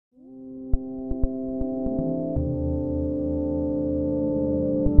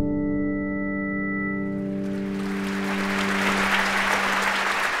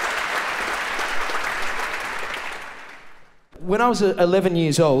when I was 11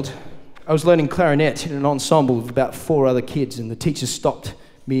 years old, I was learning clarinet in an ensemble of about 4 other kids, and the teacher stopped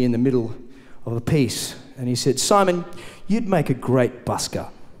me in the middle of a piece, and he said, "Simon, you'd make a great busker."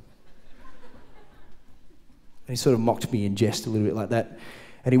 And he sort of mocked me in jest a little bit like that,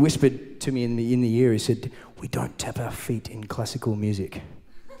 and he whispered to me in the ear, he said, "We don't tap our feet in classical music."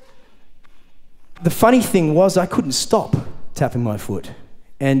 The funny thing was I couldn't stop tapping my foot,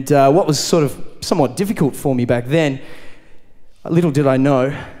 and what was sort of somewhat difficult for me back then, little did I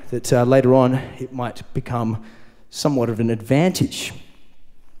know that later on it might become somewhat of an advantage.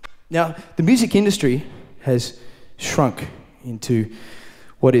 Now, the music industry has shrunk into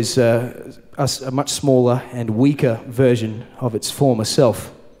what is a much smaller and weaker version of its former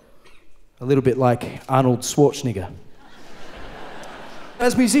self. A little bit like Arnold Schwarzenegger.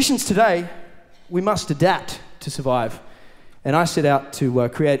 As musicians today, we must adapt to survive. And I set out to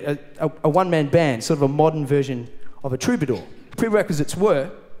create a one-man band, sort of a modern version of a troubadour. The prerequisites were,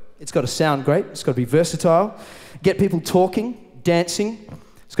 it's got to sound great, it's got to be versatile, get people talking, dancing,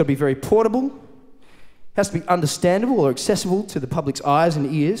 it's got to be very portable, has to be understandable or accessible to the public's eyes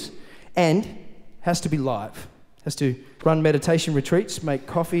and ears, and has to be live. Has to run meditation retreats, make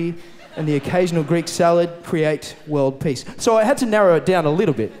coffee, and the occasional Greek salad, create world peace. So I had to narrow it down a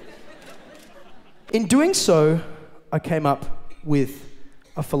little bit. In doing so, I came up with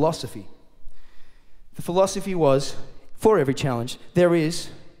a philosophy. The philosophy was, for every challenge, there is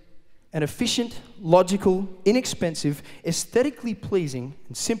an efficient, logical, inexpensive, aesthetically pleasing,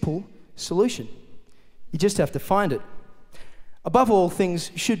 and simple solution. You just have to find it. Above all,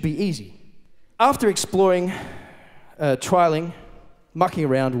 things should be easy. After exploring, trialing, mucking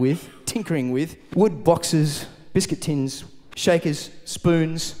around with, tinkering with wood boxes, biscuit tins, shakers,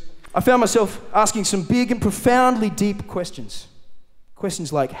 spoons, I found myself asking some big and profoundly deep questions.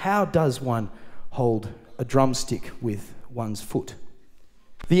 Questions like, how does one hold a drumstick with one's foot?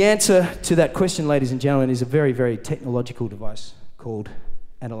 The answer to that question, ladies and gentlemen, is a very, very technological device called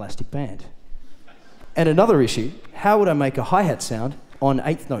an elastic band. And another issue, how would I make a hi-hat sound on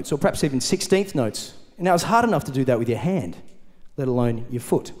 8th notes, or perhaps even 16th notes? Now, it's hard enough to do that with your hand, let alone your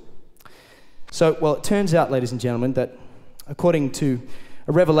foot. So, well, it turns out, ladies and gentlemen, that according to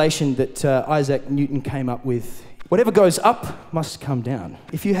a revelation that Isaac Newton came up with, whatever goes up must come down.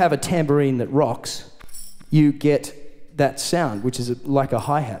 If you have a tambourine that rocks, you get that sound, which is like a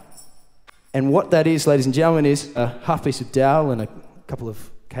hi-hat. And what that is, ladies and gentlemen, is a half piece of dowel and a couple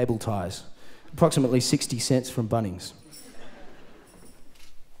of cable ties. Approximately 60 cents from Bunnings.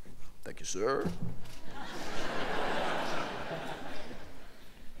 Thank you, sir.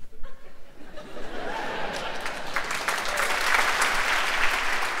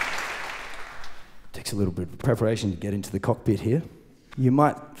 Takes a little bit of preparation to get into the cockpit here. You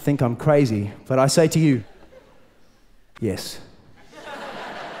might think I'm crazy, but I say to you, yes,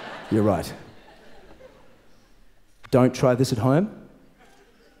 you're right. Don't try this at home,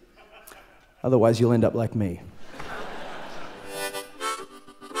 otherwise you'll end up like me.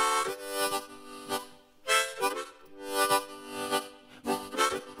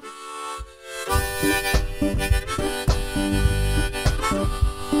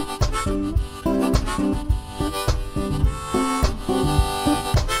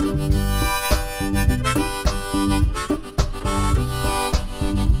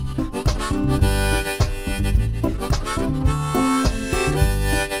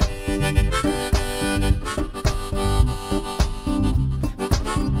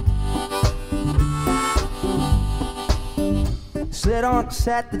 Sit on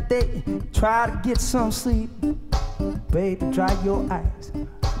Saturday, try to get some sleep. Baby, dry your eyes.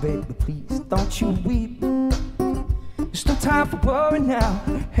 Baby, please, don't you weep. It's no time for worry now,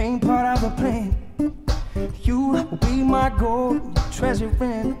 ain't part of the plan. You will be my gold, treasure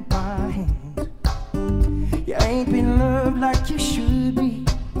in my hands. You ain't been loved like you should be.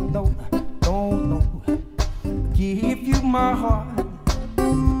 No, no, no. Give you my heart.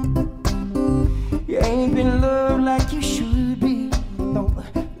 You ain't been loved like you should be. No,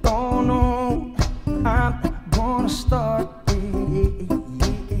 no, no. I'm gonna start.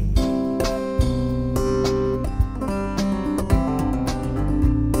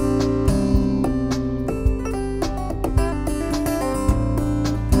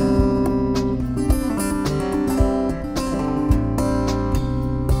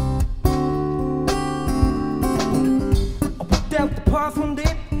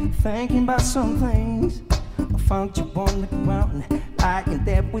 Thinking about some things. I found you on the ground, lying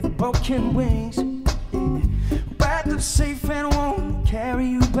there with broken wings. Back to safe and won't carry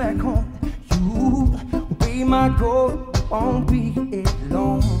you back home. You will be my goal, won't be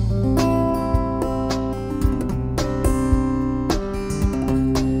alone.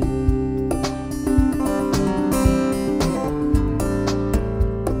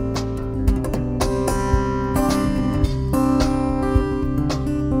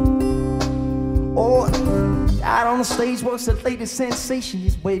 stage, what's the latest sensation?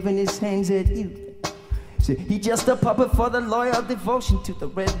 He's waving his hands at you. See, he just a puppet for the loyal devotion to the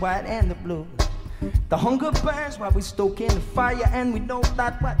red, white, and the blue. The hunger burns while we stoke in the fire, and we know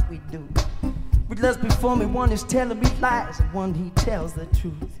not what we do. With lust before me, one is telling me lies, and one he tells the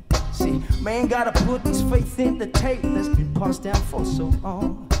truth. See, man gotta put his faith in the tape that's been passed down for so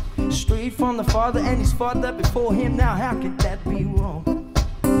long. Straight from the Father, and his Father before him. Now how could that be wrong?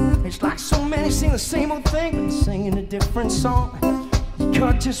 It's like so many sing the same old thing, but singing a different song. You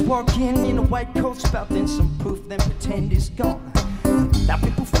can't just walk in a white coat, spout then some proof, then pretend it's gone. Now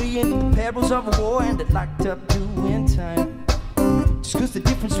people fleeing the perils of a war, and they're locked up doing time. Just cause the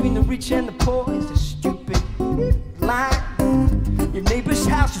difference between the rich and the poor is a stupid line. Your neighbor's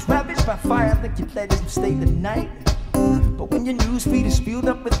house is ravaged by fire, think you let him stay the night. But when your news feed is filled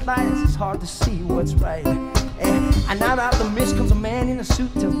up with lies, it's hard to see what's right. And out of the mist comes a man in a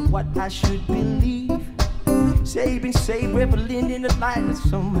suit, tell me what I should believe. Say you've been saved, reveling in the light that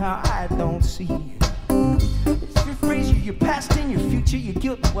somehow I don't see. It's your phrase, your past and your future, your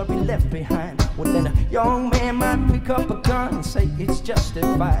guilt and what we left behind. Well then a young man might pick up a gun and say it's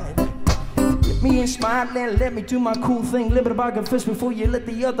justified. Let me in, smile and let me do my cool thing. Limit about good first before you let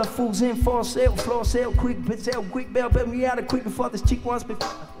the other fools in. For sale, floor sale, quick bell, bail me out of quick before this cheek wants me.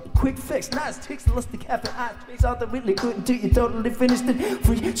 Quick fix, nice ticks, lusty cap and eyes. Trace out the really good until you totally finished it.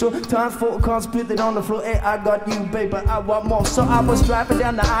 Free, so time for a car, spit it on the floor. Hey, I got you, baby, I want more. So I was driving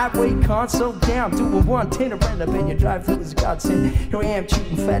down the highway, console down, doing 110 around up in your drive-through was a godsend. Here I am,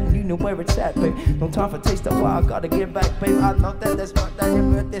 cheating fat, and you know where it's at, babe. No time for taste of why I gotta get back, babe. I know that that's not that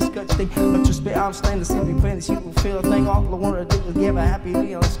ever this good thing. But just be, I'm staying to see me playing this, you will feel a thing. All I wanna do is give a happy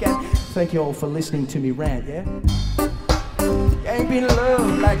meal and scat. Thank you all for listening to me rant, yeah? You ain't been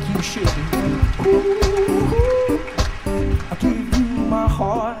loved like you should be. Ooh, I give you my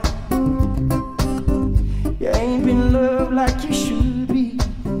heart. You ain't been loved like you should be.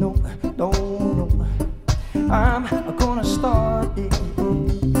 No, no, no. I'm gonna start it.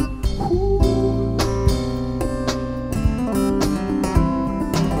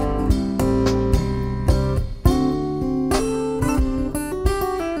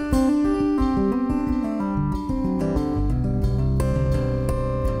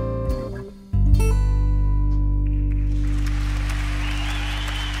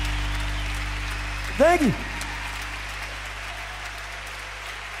 Thank you.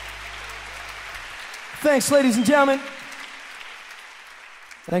 Thanks, ladies and gentlemen.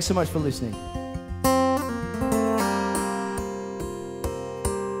 Thanks so much for listening.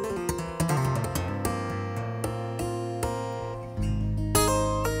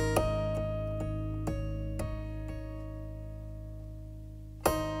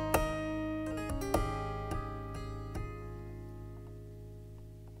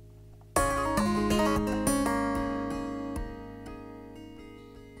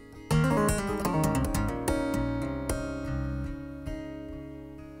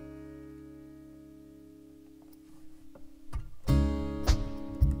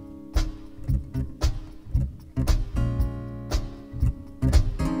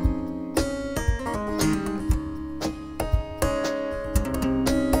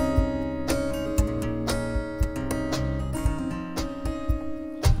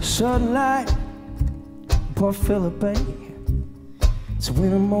 Sudden light, poor Phillips Bay. It's a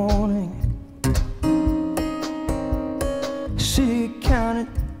winter morning. City counted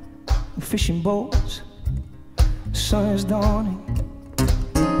fishing boats. The sun is dawning.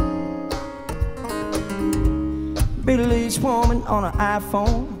 Middle-aged woman on an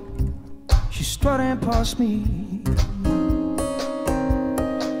iPhone. She's strutting past me.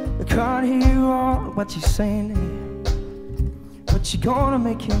 I can't hear all what she's saying there, but you're gonna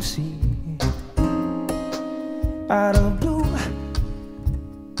make him see. Out of the blue,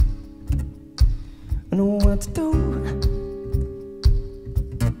 I know what to do.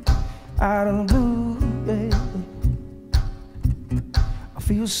 Out of the blue, yeah. I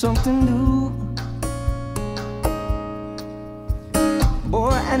feel something new.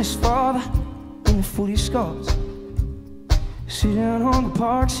 Boy and his father in the footy scars, sitting on the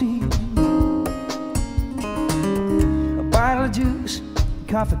park seat. Bottle of juice,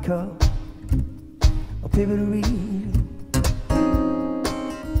 a coffee cup, a paper to read.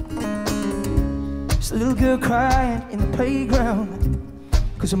 It's a little girl crying in the playground,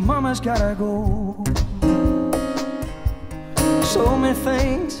 'cause her mama's gotta go. So many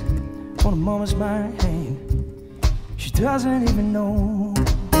things on her mama's mind, she doesn't even know.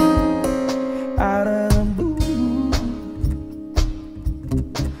 Out of the blue,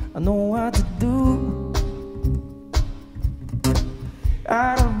 I know what to do.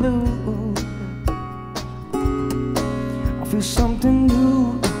 Out of blue,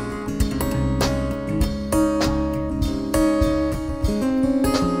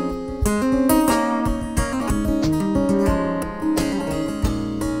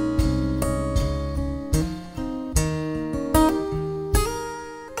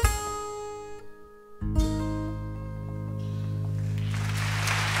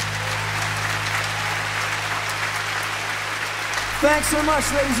 Thanks so much,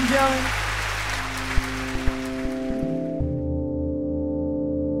 ladies and gentlemen.